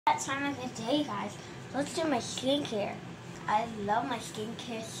Time of the day, guys. Let's do my skincare. I love my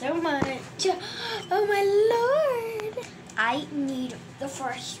skincare so much. Oh my lord. I need the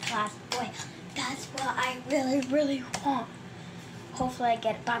first class oil. That's what I really want. Hopefully I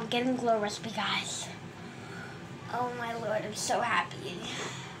get it, but I'm getting Glow Recipe, guys. Oh my lord, I'm so happy.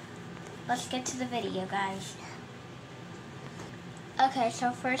 Let's get to the video, guys. Okay,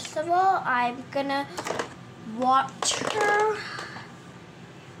 so first of all, I'm gonna water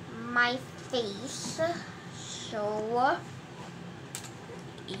my face, so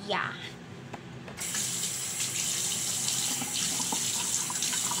yeah.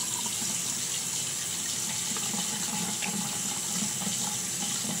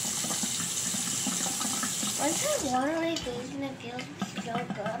 Once I water my face and it feels so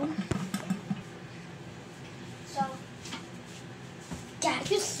good. So yeah, I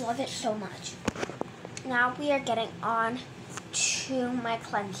just love it so much. Now we are getting on to my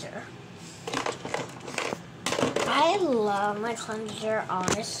cleanser. I love my cleanser,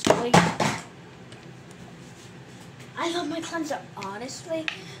 honestly. I love my cleanser, honestly,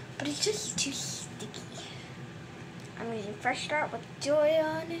 but it's just too sticky. I'm using Fresh Start with Joy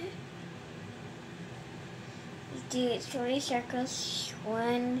on it. Do 3 circles.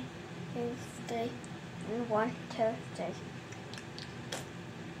 1, 2, 3, and 1, 2, 3.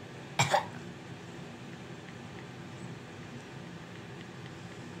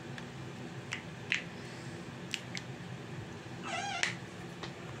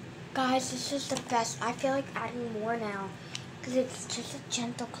 Guys, this is the best. I feel like adding more now because it's just a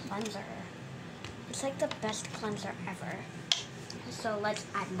gentle cleanser. It's like the best cleanser ever. So let's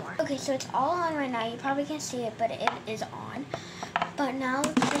add more. Okay, so it's all on right now. You probably can't see it, but it is on. But now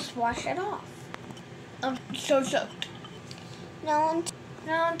let's just wash it off. I'm so soaked. Now to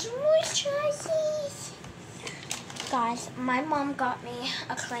moisturize. Guys, my mom got me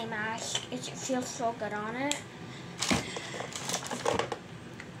a clay mask. It feels so good on it.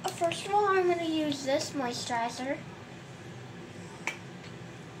 First of all, I'm going to use this moisturizer.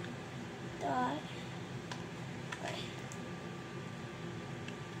 Dot.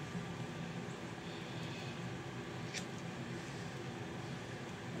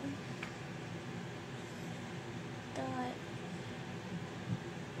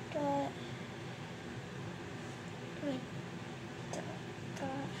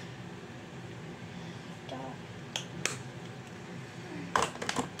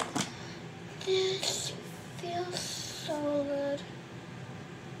 This feels so good.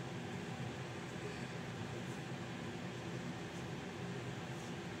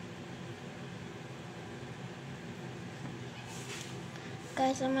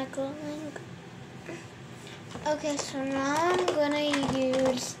 Guys, am I glowing? Okay, so now I'm gonna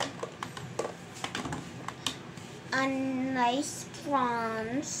use a nice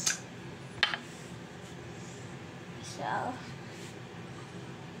bronze. So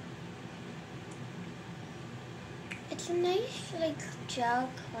it's a nice like gel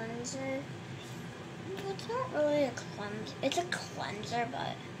cleanser. It's not really a cleanser. It's a cleanser,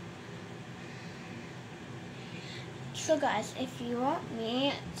 but so guys, if you want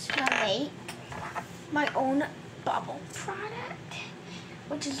me to make my own bubble product,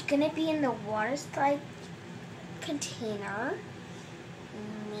 which is gonna be in the water slide container,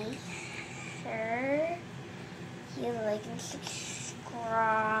 make sure you like and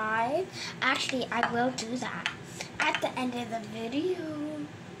subscribe. Actually, I will do that at the end of the video.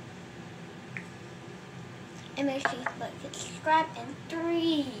 And make sure you like and subscribe in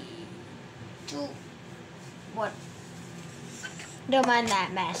 3, 2, 1. Don't mind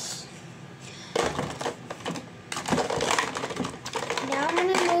that mess. Now I'm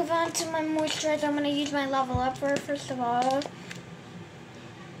going to move on to my moisturizer. I'm going to use my Level Upper first of all.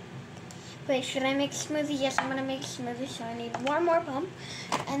 Wait, should I make a smoothie? Yes, I'm going to make a smoothie, so I need one more pump.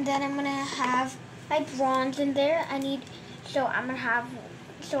 And then I'm going to have my bronze in there. So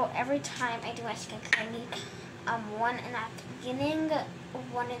every time I do my skincare, I need one at the beginning,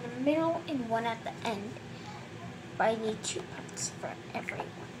 one in the middle, and one at the end. But I need 2 pumps for every one.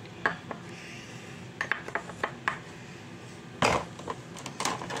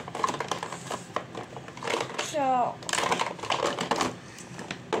 So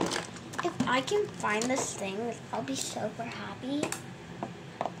if I can find this thing, I'll be super happy.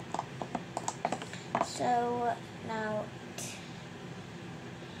 So now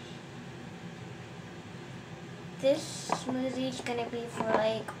this smoothie is gonna be for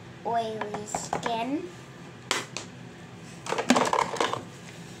like oily skin.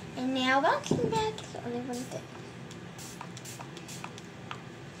 And now bouncing back is only one thing.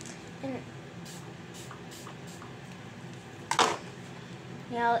 And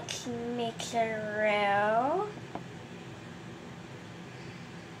Now let's mix it around.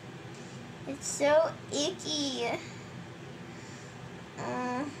 It's so icky.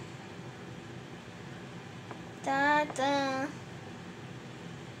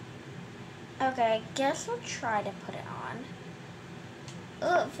 Okay, I guess I'll try to put it on.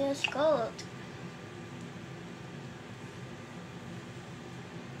 Oh, it feels cold.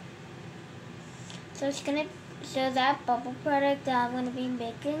 So that bubble product that I'm gonna be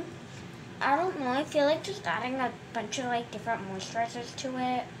making, I don't know, I feel like just adding a bunch of like different moisturizers to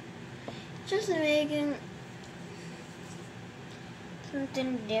it. Just making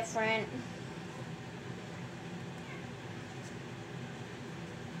something different.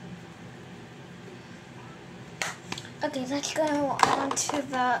 Okay, let's go on to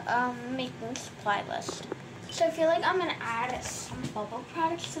the making supply list. So I feel like I'm gonna add some bubble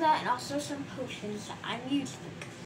products to that and also some potions that I'm using.